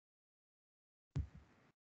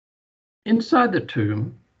 Inside the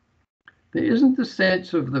tomb, there isn't the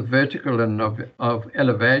sense of the vertical and of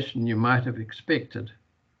elevation you might have expected.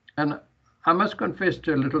 And I must confess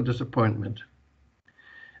to a little disappointment,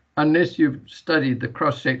 unless you've studied the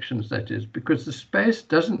cross sections, that is, because the space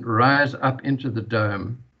doesn't rise up into the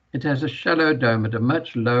dome. It has a shallow dome at a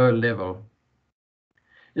much lower level.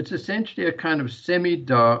 It's essentially a kind of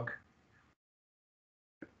semi-dark,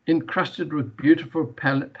 encrusted with beautiful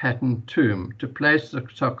patterned tomb to place the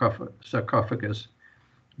sarcophagus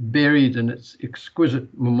buried in its exquisite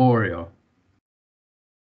memorial.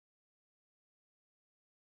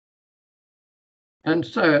 And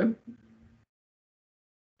so,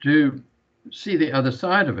 to see the other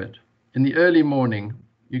side of it, in the early morning,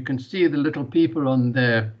 you can see the little people on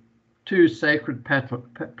their two sacred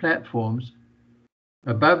platforms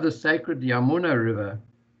above the sacred Yamuna River,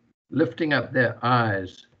 lifting up their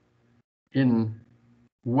eyes in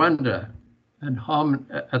wonder and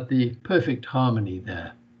at the perfect harmony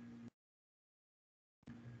there.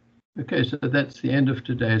 Okay, so that's the end of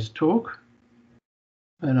today's talk,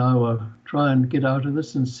 and I will try and get out of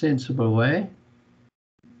this in a sensible way.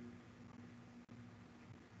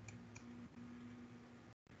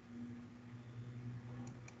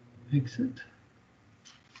 Exit.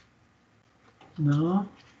 Now,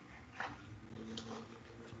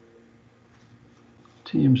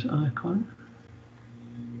 Teams icon.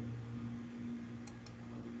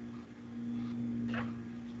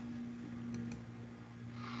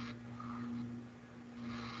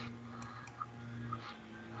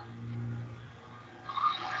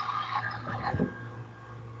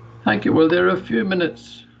 Thank you. Well, there are a few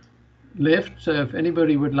minutes left, so if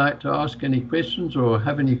anybody would like to ask any questions or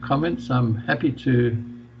have any comments, I'm happy to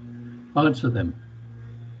answer them.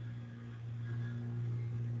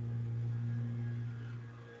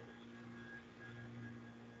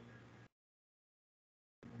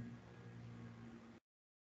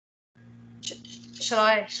 Shall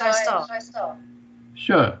I start?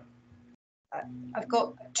 Sure. I've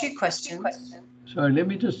got two questions. Sorry, let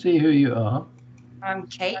me just see who you are. I'm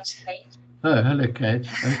Kate. Oh, hello, Kate.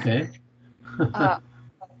 Okay.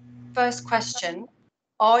 First question,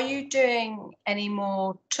 are you doing any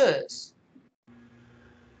more tours?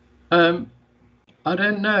 I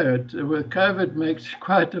don't know. COVID makes it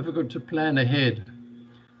quite difficult to plan ahead,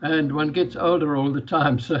 and one gets older all the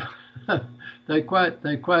time, so they're quite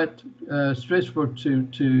stressful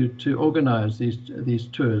to organise these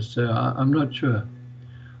tours. So I'm not sure.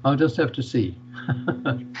 I'll just have to see.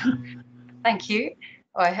 Thank you.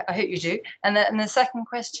 I hope you do. And the second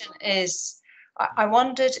question is, I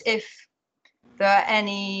wondered if there are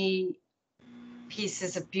any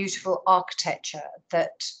pieces of beautiful architecture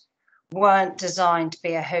that weren't designed to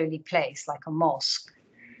be a holy place, like a mosque,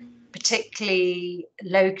 particularly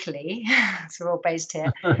locally, so we're all based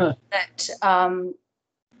here, that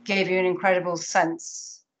gave you an incredible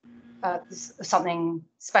sense of something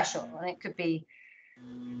special. And it could be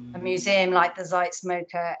a museum like the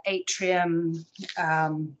Zeitz-Mocha Atrium.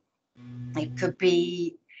 It could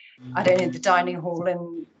be, I don't know, the dining hall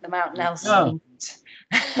in the Mount Nelson.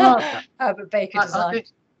 Well, Herbert Baker design.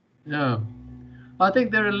 I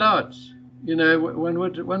think there are lots. You know, one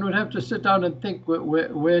would have to sit down and think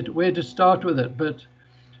where to start with it. But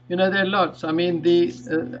you know, there are lots. I mean,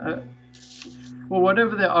 for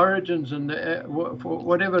whatever the origins and for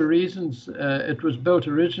whatever reasons it was built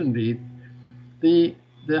originally, the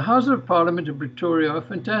Houses of Parliament in Pretoria are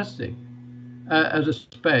fantastic as a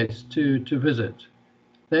space to visit.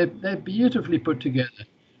 They're beautifully put together.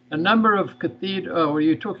 A number of cathedral. Oh, well,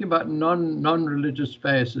 you're talking about non-religious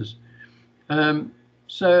spaces.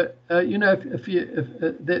 So you know, if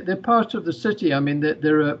they're parts of the city. I mean,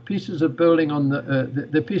 there are pieces of building on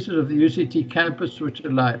the pieces of the UCT campus which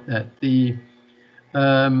are like that.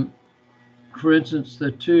 For instance,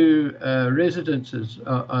 the two residences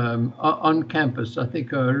on campus, I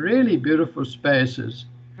think, are really beautiful spaces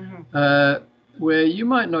where you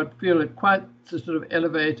might not feel at quite the sort of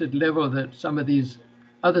elevated level that some of these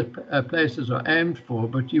other places are aimed for,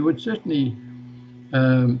 but you would certainly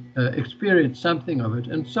experience something of it,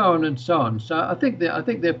 and so on and so on. So I think there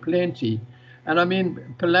are plenty. And I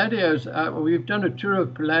mean, Palladio's, we've done a tour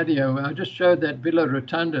of Palladio. I just showed that Villa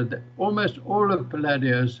Rotunda, that almost all of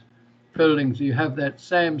Palladio's buildings, you have that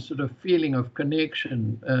same sort of feeling of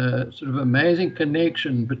connection, sort of amazing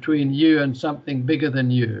connection between you and something bigger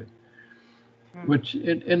than you, which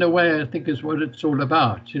in a way I think is what it's all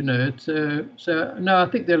about. You know, it's so no, I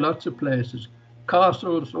think there are lots of places,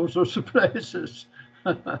 castles, all sorts of places.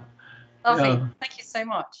 Lovely. Yeah. Thank you so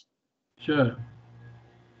much. Sure.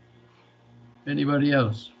 Anybody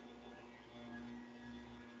else?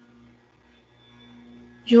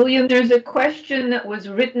 Julian, there's a question that was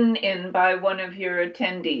written in by one of your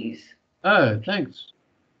attendees. Oh, thanks.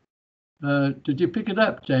 Did you pick it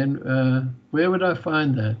up, Jane? Where would I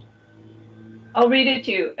find that? I'll read it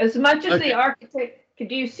to you. As much as the architect,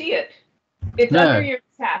 do you see it? It's under your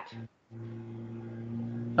chat.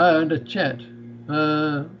 Oh, under chat.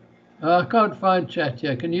 I can't find chat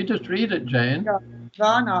here. Can you just read it, Jane? Yeah.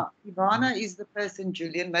 Ivana is the person,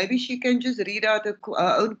 Julian. Maybe she can just read out her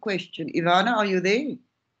own question. Ivana, are you there?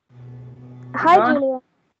 Hi, Ivana? Julian.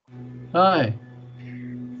 Hi.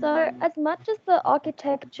 So, as much as the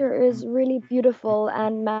architecture is really beautiful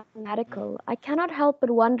and mathematical, I cannot help but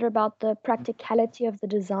wonder about the practicality of the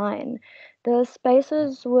design. The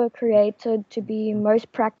spaces were created to be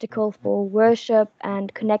most practical for worship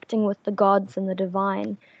and connecting with the gods and the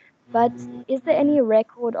divine. But is there any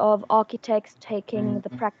record of architects taking the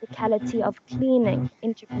practicality of cleaning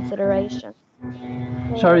into consideration?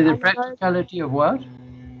 Sorry, the practicality of what?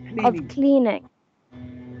 Of cleaning.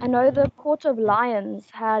 I know the Court of Lions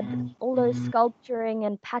had all those sculpturing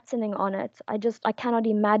and patterning on it. I cannot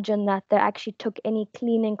imagine that they actually took any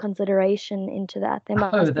cleaning consideration into that. There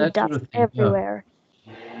must be dust sort of everywhere.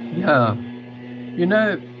 Yeah. You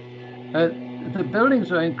know, the buildings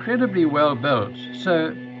are incredibly well built.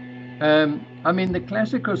 So, I mean, the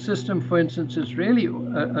classical system, for instance, is really,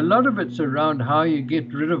 a lot of it's around how you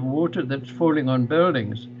get rid of water that's falling on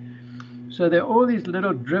buildings. So there are all these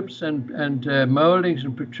little drips and moldings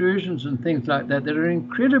and protrusions and things like that that are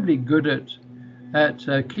incredibly good at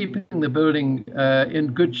keeping the building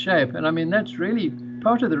in good shape. And I mean, that's really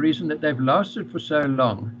part of the reason that they've lasted for so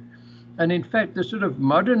long. And in fact, the sort of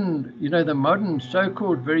modern, you know, the modern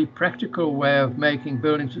so-called very practical way of making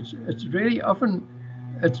buildings, it's really often,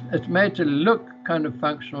 it's made to look kind of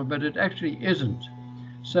functional, but it actually isn't.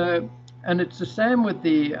 So, and it's the same with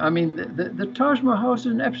I mean, the Taj Mahal is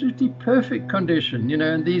in absolutely perfect condition, you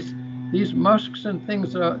know, and these mosques and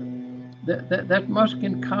things are, that mosque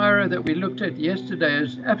in Cairo that we looked at yesterday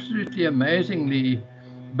is absolutely amazingly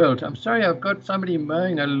built. I'm sorry, I've got somebody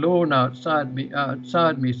mowing a lawn outside me, so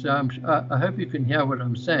I hope you can hear what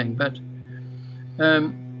I'm saying. But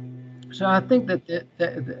so I think that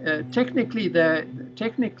technically,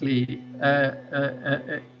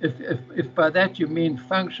 if by that you mean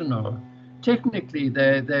functional, technically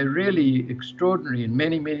they're really extraordinary in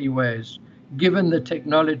many ways, given the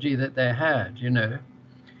technology that they had. You know,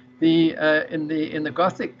 in the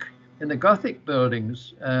Gothic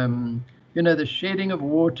buildings, you know, the shedding of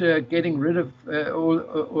water, getting rid of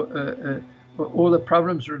all the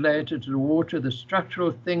problems related to the water, the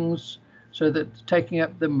structural things, so that taking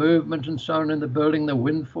up the movement and so on in the building, the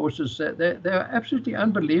wind forces, they're absolutely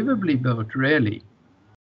unbelievably built, really.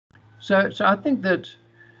 So I think that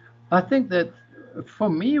for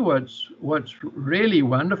me, what's really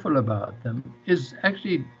wonderful about them is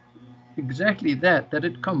actually exactly that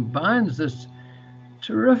it combines this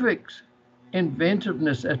terrific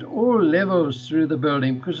inventiveness at all levels through the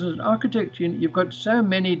building, because as an architect you've got so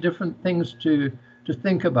many different things to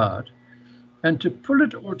think about, and to pull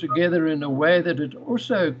it all together in a way that it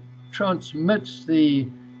also transmits the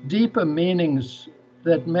deeper meanings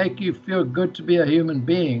that make you feel good to be a human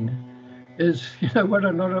being is, you know,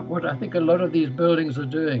 what I think a lot of these buildings are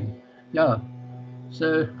doing. Yeah.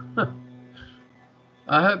 So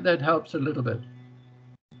I hope that helps a little bit.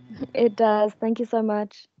 It does. Thank you so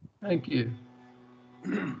much. Thank you.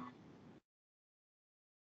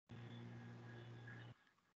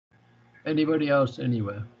 Anybody else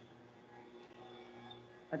anywhere?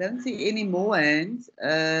 I don't see any more hands.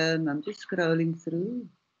 I'm just scrolling through.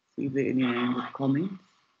 See if there are any hands or comments.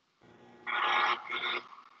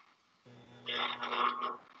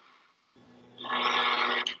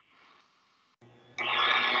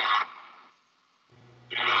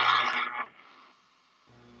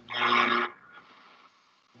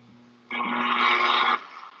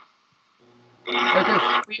 Okay,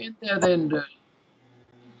 should we end there then?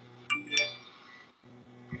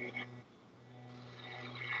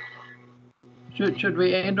 Should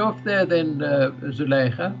we end off there then,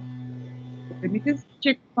 Zuleika? Let me just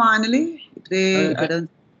check finally. If there, Okay.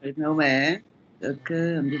 there's no man.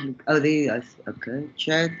 Okay, I'm just looking. Oh, there, yes. Okay,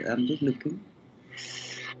 chat. I'm just looking.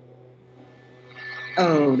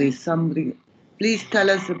 Oh, there's somebody. Please tell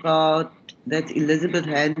us about, that's Elizabeth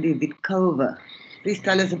Handy Vitkova. Please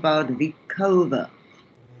tell us about Vitkova.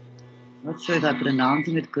 Not sure if I'm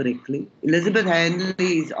pronouncing it correctly. Elizabeth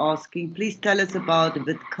Handley is asking, please tell us about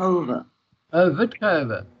Vitkova. Oh,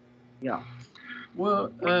 Vitkova. Yeah.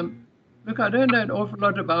 Well, look, I don't know an awful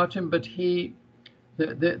lot about him, but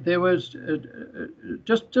there was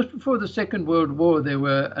just before the Second World War, there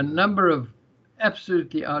were a number of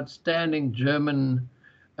absolutely outstanding German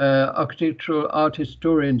architectural art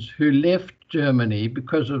historians who left Germany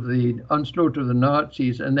because of the onslaught of the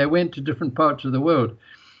Nazis, and they went to different parts of the world.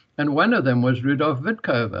 And one of them was Rudolf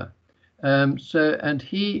Vitkova. And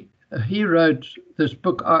he wrote this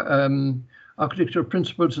book, Architectural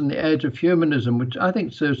Principles in the Age of Humanism, which I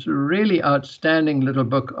think is a really outstanding little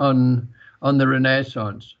book on the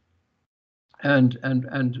Renaissance. And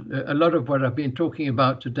a lot of what I've been talking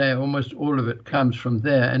about today, almost all of it comes from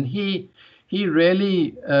there. And he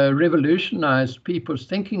really revolutionized people's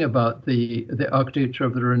thinking about the architecture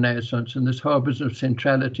of the Renaissance and this whole business of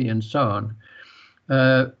centrality and so on,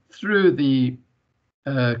 through the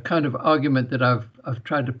kind of argument that I've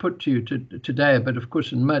tried to put to you today, but of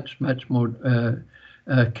course in much more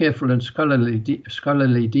careful and scholarly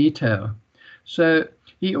detail. So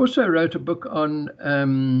he also wrote a book on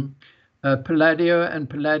Palladio and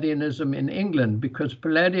Palladianism in England, because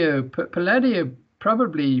Palladio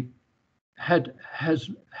probably has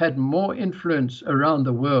had more influence around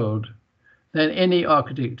the world than any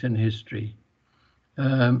architect in history.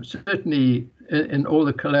 Certainly in all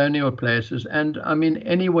the colonial places, and I mean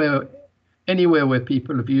anywhere where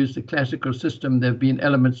people have used the classical system, there have been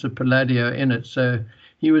elements of Palladio in it. So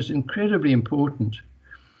he was incredibly important.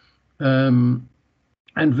 And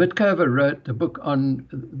Vitkova wrote the book on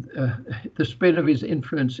the spread of his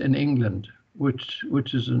influence in England, which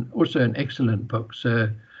is also an excellent book. So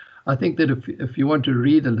I think that if you want to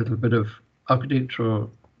read a little bit of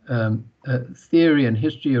architectural theory and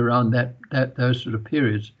history around those sort of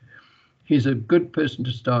periods, he's a good person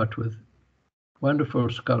to start with. Wonderful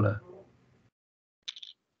scholar.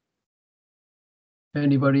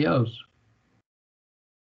 Anybody else?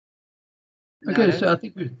 Okay, no. So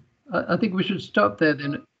I think we should stop there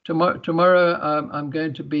then. Tomorrow I'm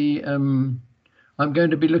going to be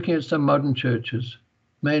looking at some modern churches,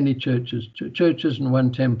 mainly churches and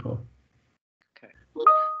one temple. Okay.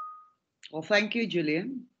 Well, thank you,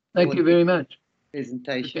 Julian. Thank you very much.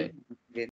 Presentation. Okay.